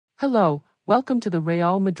Hello, welcome to the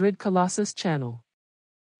Real Madrid Colossus channel.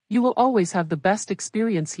 You will always have the best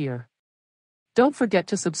experience here. Don't forget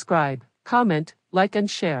to subscribe, comment, like and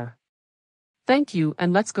share. Thank you,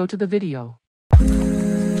 and let's go to the video.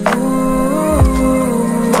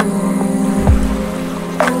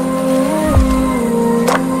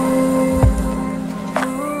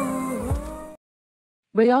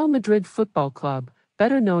 Real Madrid Football Club,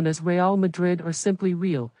 better known as Real Madrid or simply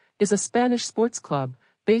Real, is a Spanish sports club,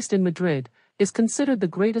 based in Madrid, is considered the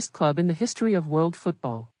greatest club in the history of world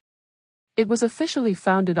football. It was officially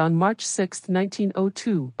founded on March 6,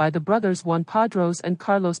 1902 by the brothers Juan Padros and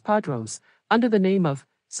Carlos Padros, under the name of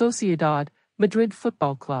Sociedad Madrid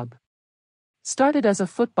Football Club. Started as a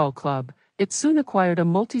football club, it soon acquired a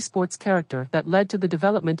multi-sports character that led to the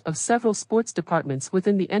development of several sports departments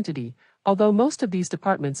within the entity, although most of these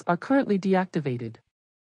departments are currently deactivated.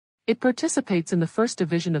 It participates in the First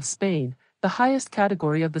Division of Spain, the highest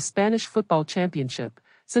category of the Spanish football championship,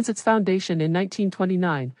 since its foundation in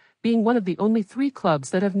 1929, being one of the only three clubs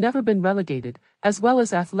that have never been relegated, as well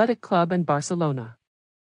as Athletic Club and Barcelona.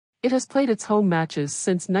 It has played its home matches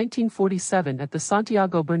since 1947 at the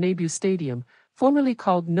Santiago Bernabéu Stadium, formerly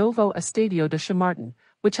called Novo Estadio de Chamartín,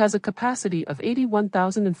 which has a capacity of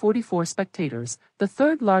 81,044 spectators, the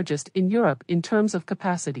third largest in Europe in terms of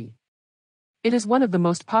capacity. It is one of the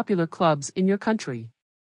most popular clubs in your country.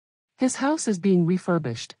 His house is being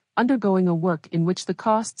refurbished, undergoing a work in which the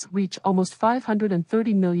costs reach almost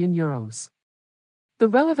 530 million euros. The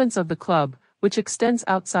relevance of the club, which extends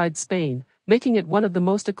outside Spain, making it one of the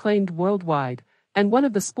most acclaimed worldwide, and one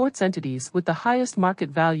of the sports entities with the highest market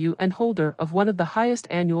value and holder of one of the highest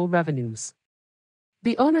annual revenues.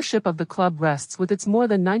 The ownership of the club rests with its more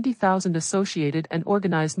than 90,000 associated and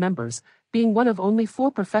organized members, being one of only 4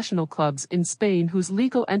 professional clubs in Spain whose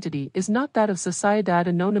legal entity is not that of Sociedad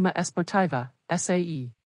Anónima Esportiva,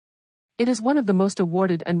 SAE. It is one of the most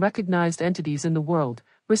awarded and recognized entities in the world,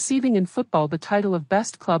 receiving in football the title of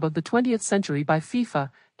Best Club of the 20th Century by FIFA,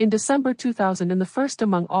 in December 2000 and the first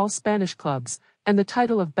among all Spanish clubs, and the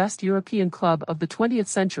title of Best European Club of the 20th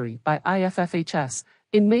Century by IFFHS,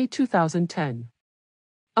 in May 2010.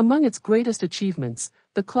 Among its greatest achievements,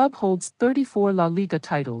 the club holds 34 La Liga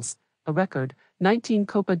titles, a record, 19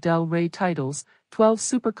 Copa del Rey titles, 12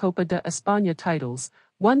 Supercopa de España titles,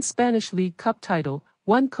 1 Spanish League Cup title,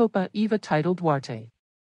 1 Copa Eva title Duarte.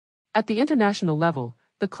 At the international level,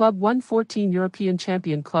 the club won 14 European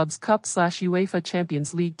Champion Clubs Cup/UEFA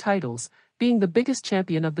Champions League titles, being the biggest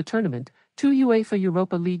champion of the tournament, 2 UEFA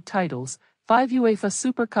Europa League titles, 5 UEFA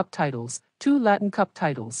Super Cup titles, 2 Latin Cup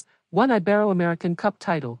titles, 1 Ibero-American Cup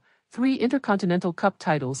title, 3 Intercontinental Cup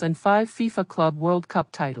titles and 5 FIFA Club World Cup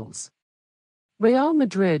titles. Real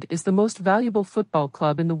Madrid is the most valuable football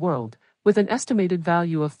club in the world, with an estimated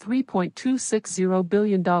value of $3.260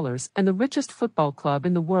 billion and the richest football club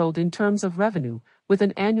in the world in terms of revenue, with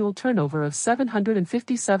an annual turnover of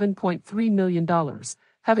 $757.3 million,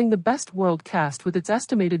 having the best world cast with its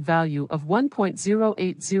estimated value of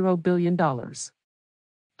 $1.080 billion.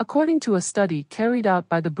 According to a study carried out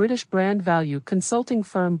by the British brand value consulting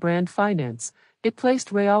firm Brand Finance, it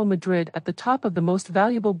placed Real Madrid at the top of the most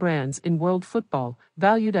valuable brands in world football,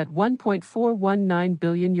 valued at €1.419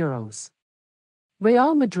 billion.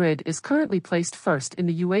 Real Madrid is currently placed first in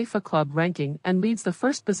the UEFA Club ranking and leads the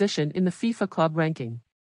first position in the FIFA Club ranking.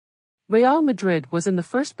 Real Madrid was in the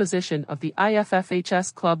first position of the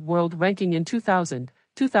IFFHS Club World Ranking in 2000,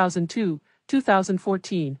 2002,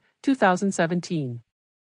 2014, 2017.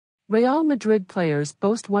 Real Madrid players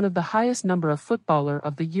boast one of the highest number of Footballer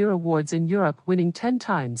of the Year awards in Europe, winning 10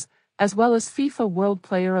 times, as well as FIFA World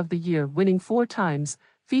Player of the Year winning 4 times,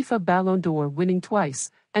 FIFA Ballon d'Or winning twice,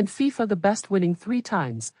 and FIFA The Best winning 3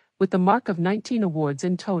 times, with the mark of 19 awards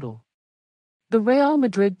in total. The Real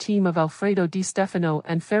Madrid team of Alfredo Di Stefano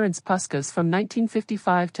and Ferenc Puskas from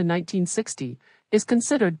 1955 to 1960 is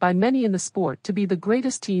considered by many in the sport to be the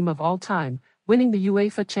greatest team of all time, winning the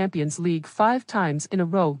UEFA Champions League 5 times in a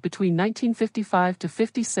row between 1955 to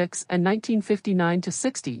 56 and 1959 to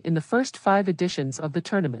 60 in the first 5 editions of the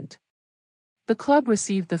tournament. The club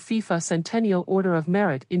received the FIFA Centennial Order of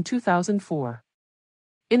Merit in 2004.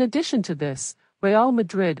 In addition to this, Real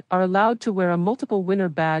Madrid are allowed to wear a multiple winner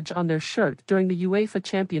badge on their shirt during the UEFA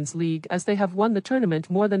Champions League as they have won the tournament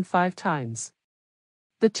more than 5 times.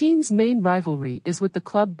 The team's main rivalry is with the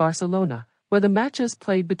club Barcelona, where the matches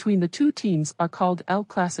played between the two teams are called El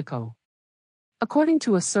Clásico. According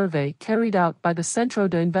to a survey carried out by the Centro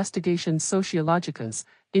de Investigaciones Sociológicas,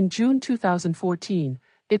 in June 2014,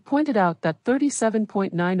 it pointed out that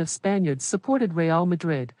 37.9% of Spaniards supported Real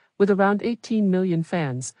Madrid, with around 18 million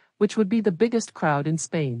fans, which would be the biggest crowd in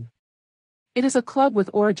Spain. It is a club with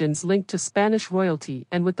origins linked to Spanish royalty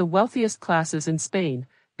and with the wealthiest classes in Spain,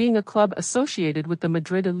 being a club associated with the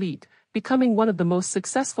Madrid elite, becoming one of the most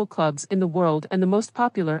successful clubs in the world and the most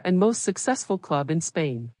popular and most successful club in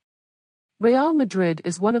Spain. Real Madrid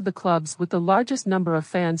is one of the clubs with the largest number of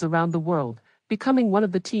fans around the world, becoming one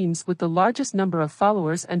of the teams with the largest number of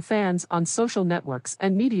followers and fans on social networks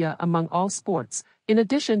and media among all sports, in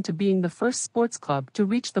addition to being the first sports club to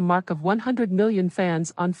reach the mark of 100 million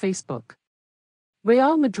fans on Facebook.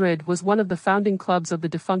 Real Madrid was one of the founding clubs of the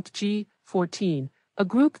defunct G14, a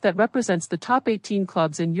group that represents the top 18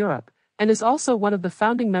 clubs in Europe, and is also one of the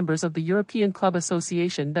founding members of the European Club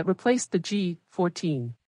Association that replaced the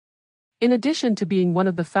G14. In addition to being one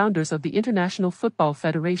of the founders of the International Football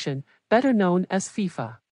Federation, better known as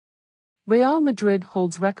FIFA. Real Madrid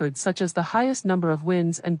holds records such as the highest number of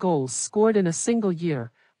wins and goals scored in a single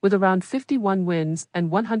year, with around 51 wins and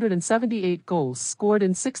 178 goals scored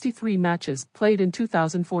in 63 matches played in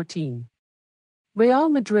 2014. Real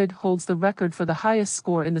Madrid holds the record for the highest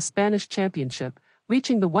score in the Spanish championship,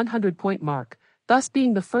 reaching the 100-point mark, thus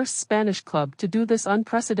being the first Spanish club to do this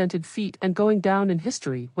unprecedented feat and going down in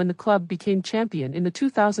history when the club became champion in the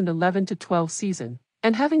 2011-12 season,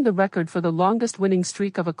 and having the record for the longest winning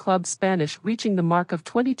streak of a club Spanish reaching the mark of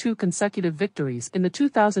 22 consecutive victories in the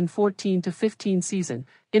 2014-15 season,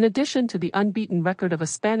 in addition to the unbeaten record of a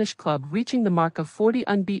Spanish club reaching the mark of 40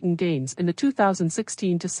 unbeaten games in the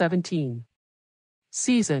 2016-17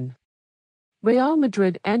 season. Real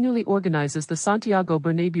Madrid annually organizes the Santiago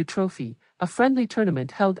Bernabéu Trophy, a friendly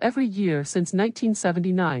tournament held every year since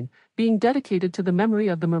 1979, being dedicated to the memory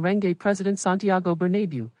of the merengue president Santiago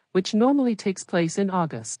Bernabéu, which normally takes place in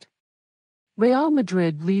August. Real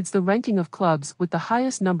Madrid leads the ranking of clubs with the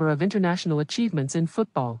highest number of international achievements in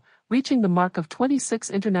football, reaching the mark of 26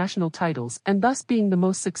 international titles and thus being the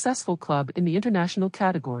most successful club in the international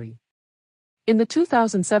category. In the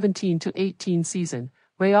 2017-18 season,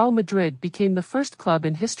 Real Madrid became the first club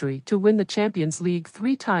in history to win the Champions League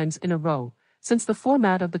 3 times in a row, since the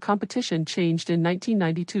format of the competition changed in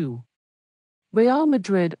 1992. Real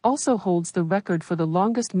Madrid also holds the record for the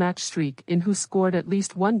longest match streak in who scored at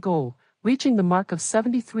least 1 goal, reaching the mark of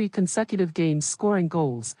 73 consecutive games scoring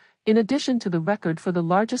goals, in addition to the record for the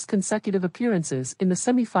largest consecutive appearances in the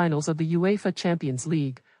semi-finals of the UEFA Champions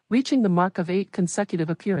League, reaching the mark of 8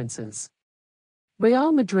 consecutive appearances.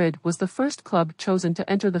 Real Madrid was the first club chosen to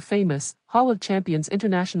enter the famous Hall of Champions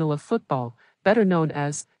International of Football, better known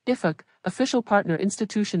as IFAC, official partner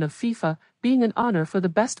institution of FIFA, being an honor for the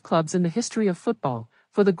best clubs in the history of football,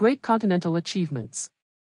 for the great continental achievements.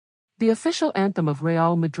 The official anthem of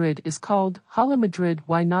Real Madrid is called Hala Madrid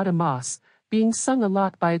y Nada Más, being sung a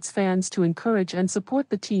lot by its fans to encourage and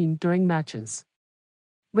support the team during matches.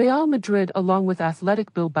 Real Madrid along with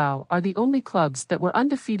Athletic Bilbao are the only clubs that were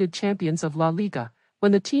undefeated champions of La Liga,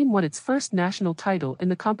 when the team won its first national title in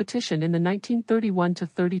the competition in the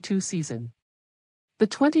 1931-32 season. The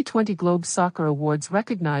 2020 Globe Soccer Awards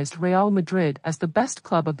recognized Real Madrid as the best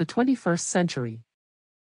club of the 21st century.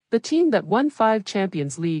 The team that won 5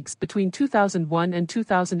 Champions Leagues between 2001 and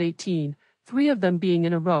 2018, 3 of them being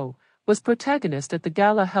in a row, was protagonist at the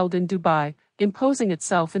gala held in Dubai, imposing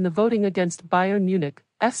itself in the voting against Bayern Munich,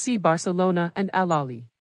 FC Barcelona and Al Ahly.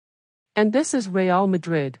 And this is Real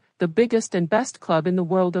Madrid, the biggest and best club in the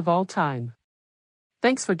world of all time.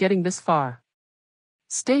 Thanks for getting this far.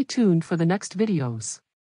 Stay tuned for the next videos.